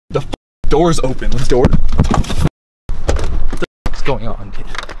door's open. Let's door. What's going on, dude?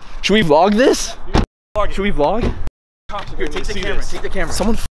 Should we vlog this? Should we vlog? Here, take the camera. Take the camera.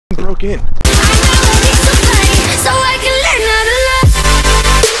 Someone broke in.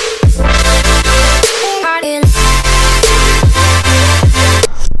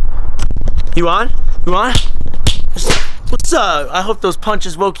 You on? You on? What's up? I hope those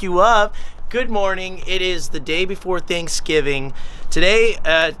punches woke you up. Good morning. It is the day before Thanksgiving. Today,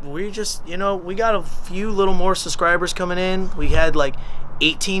 we just, you know, we got a few little more subscribers coming in. We had like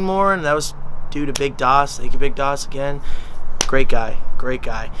 18 more, and that was due to Big Dos. Thank you, Big Dos, again. Great guy, great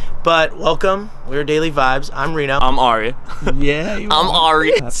guy. But welcome. We're Daily Vibes. I'm Reno. I'm Ari. Yeah, I'm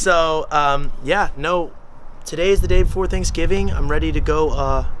Ari. So, yeah, no, today is the day before Thanksgiving. I'm ready to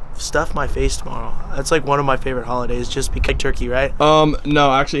go stuff my face tomorrow. That's like one of my favorite holidays, just because turkey, right? No,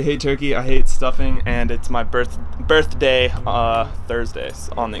 I actually hate turkey. I hate stuffing, and it's my birthday Thursday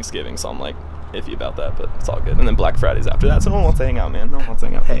on Thanksgiving, so I'm like iffy about that, but it's all good. And then Black Friday's after that, so no one wants to hang out, man. No one wants to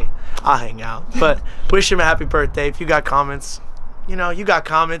hang out. Hey, I'll hang out. But wish him a happy birthday. If you got comments, you know, you got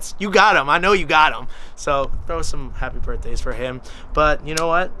comments. You got them. I know you got them. So throw some happy birthdays for him. But you know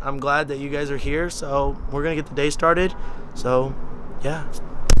what? I'm glad that you guys are here, so we're going to get the day started. So, yeah.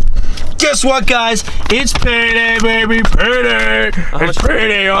 Guess what, guys? It's payday, baby, payday. It's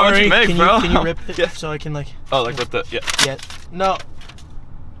payday, Ari. How much you make, bro? Can you rip it so I can, like... Oh, like with the... Yeah. Yeah. No.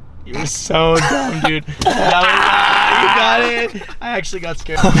 You're so dumb, dude. You got it. I actually got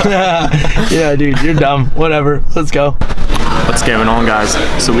scared. Yeah, dude, you're dumb. Whatever. Let's go. What's going on, guys?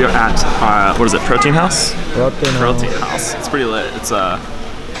 So we are at, what is it, Protein House? Protein House. It's pretty lit. It's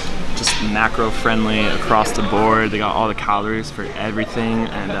just macro-friendly across the board. They got all the calories for everything,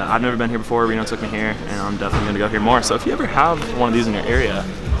 and I've never been here before. Reno took me here, and I'm definitely going to go here more. So if you ever have one of these in your area,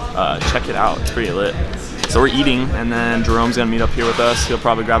 check it out. It's pretty lit. So we're eating, and then Jerome's gonna meet up here with us. He'll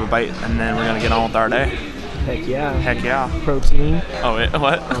probably grab a bite, and then we're gonna get on with our day. Heck yeah. Heck yeah. Protein. Oh wait,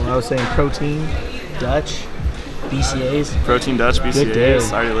 what? I was saying protein, Dutch, BCAs. Protein, Dutch,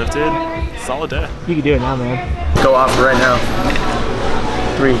 BCAs. Already lifted. Solid day. You can do it now, man. Go off right now.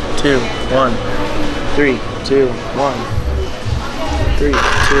 3, 2, 1. 3, 2, 1. 3, 2.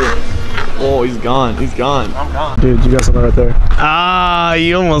 Oh, he's gone. He's gone. I'm gone. Dude, you got something right there. Ah,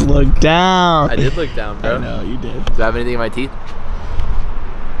 you almost looked down. I did look down, bro. I know, you did. Do I have anything in my teeth?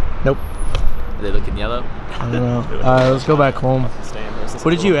 Nope. Are they looking yellow? I don't know. Let's go back home.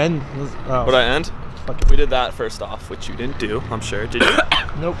 What did you end? What did I end? We did that first off, which you didn't do, I'm sure. Did you?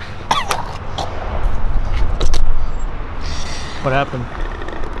 Nope. What happened?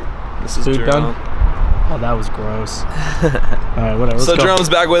 This is food Jerome. done? Oh, that was gross. Alright, whatever. So Jerome's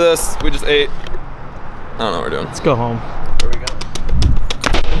back with us. We just ate. I don't know what we're doing. Let's go home. Where are we going?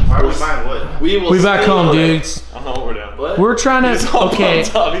 Why are we buying wood? We back home, dudes. I don't know what we're doing. What? We're trying to. Okay.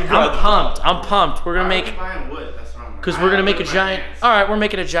 I'm pumped. I'm pumped. We're gonna make. Buying wood. That's what I'm. Because we're gonna make a giant. All right, we're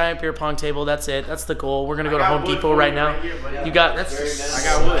making a giant beer pong table. That's it. That's the goal. We're gonna go to Home Depot right now. You got. That's. I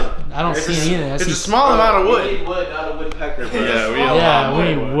got wood. I don't see it either. It's a small amount of wood. We need wood, not a woodpecker. Yeah, we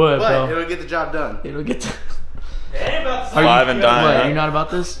need wood, bro. But it'll get the job done. It'll get. Live and dying. What, you're not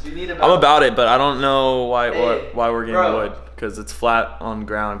about this? I'm about it, but I don't know why we're getting wood, because it's flat on the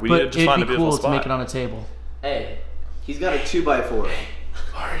ground. We need to just find a beautiful spot. To make it on a table. Hey, he's got a 2x4.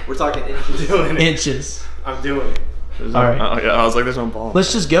 We're talking inches. Inches. I'm doing it. All right. Oh yeah, I was like, there's no ball.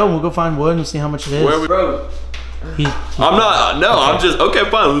 Let's just go. We'll go find wood and see how much it is. Where we, Bro. I'm not. No, okay. I'm just okay.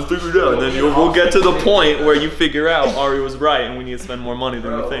 Fine, let's figure it out, and then we'll get to the point where you figure out Ari was right, and we need to spend more money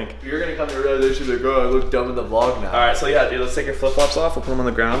than we think. You're gonna come to the realization like, oh, I look dumb in the vlog now. All right, so yeah, dude, let's take your flip flops off. We'll put them on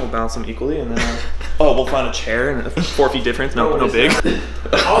the ground. We'll balance them equally, and then we'll find a chair and 4 feet difference. No big. That's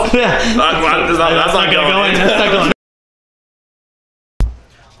not going. That's not going.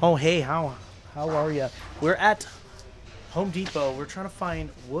 Oh hey, how are you? We're at Home Depot. We're trying to find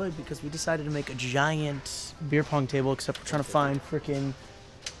wood because we decided to make a giant beer pong table, except we're trying to find freaking,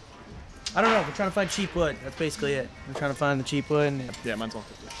 I don't know, we're trying to find cheap wood. That's basically it. We're trying to find the cheap wood. And yeah, mine's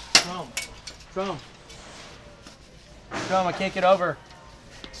 150. Drum, I can't get over.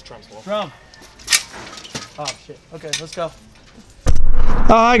 It's Trump's wall. Drum. Oh shit. Okay, let's go. Oh,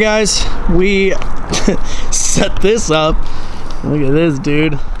 hi guys. We set this up. Look at this,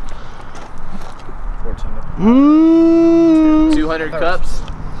 dude. 200 cups.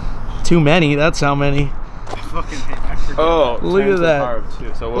 Too many. That's how many. Oh, look at that.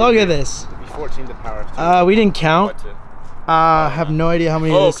 So look at this. 14 to the power of 2. We didn't count. Have no idea how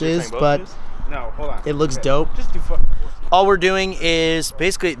many this is, but no, hold on. It looks dope. Just do all we're doing is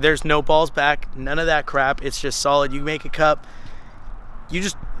basically there's no balls back, none of that crap. It's just solid. You make a cup. You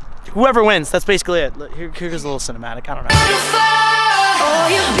just whoever wins. That's basically it. Here's a little cinematic. I don't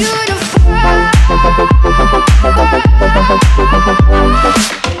know.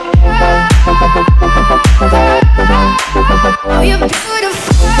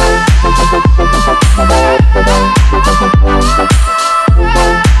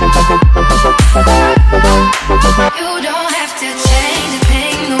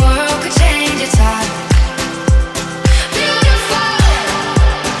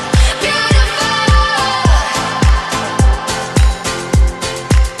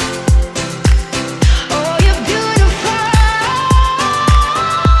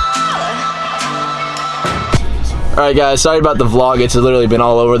 Alright guys, sorry about the vlog. It's literally been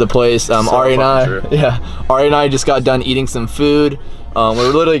all over the place. Ari and I just got done eating some food. We're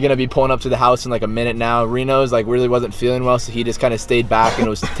literally gonna be pulling up to the house in like a minute now. Reno's like really wasn't feeling well, so he just kind of stayed back and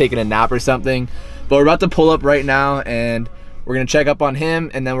was taking a nap or something. But we're about to pull up right now and we're gonna check up on him,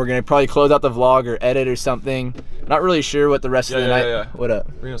 and then we're gonna probably close out the vlog or edit or something. Not really sure what the rest of the night. Yeah. What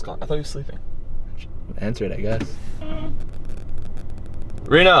up? Reno's calling. I thought he was sleeping. Answer it, I guess.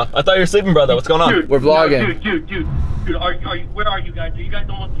 Reno, I thought you were sleeping, brother. What's going on? We're vlogging. No, dude, are you, where are you guys? Are you guys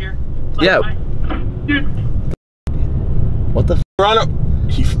almost here? Like, Yeah. Dude. What the f? Reno,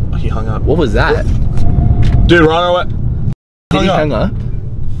 he hung up. What was that? Dude, Reno, what? Did he hung up?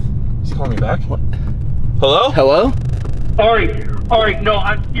 Is he calling me back? What? Hello? Hello? Ari, no,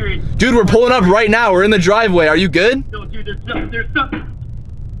 I'm serious. Dude, we're pulling up right now. We're in the driveway. Are you good? No, dude, there's something.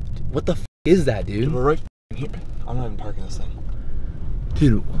 What the f is that, dude? We're right here. I'm not even parking this thing.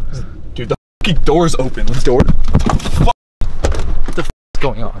 Dude, the fucking door's open. Let's door. what the f is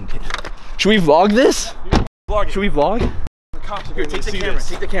going on, dude? Should we vlog this? Should we vlog? Here, take the camera.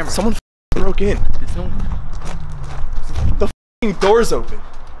 Take the camera. Someone broke in. The fucking door's open.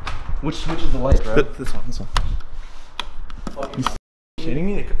 Which is the light, bro? This one. You kidding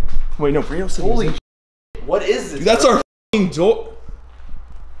me? Wait, no, Reno said Holy shit. What is this? Dude, that's our fucking door.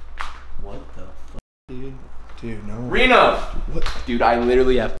 What the f, dude? Dude, no. Reno! What? Dude, I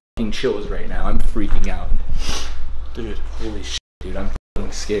literally have fucking chills right now. I'm freaking out. Dude. Holy shit, dude. I'm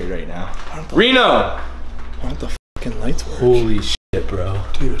fucking scared right now. Reno! Why don't the fucking lights work? Holy shit, bro.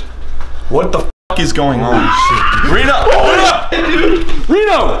 Dude. What the fuck is going on? Shit. Reno! Dude!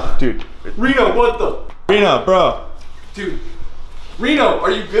 Reno! Dude. Reno, what the? Reno, bro. Dude. Reno,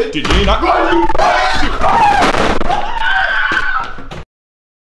 are you good? Dude, you not.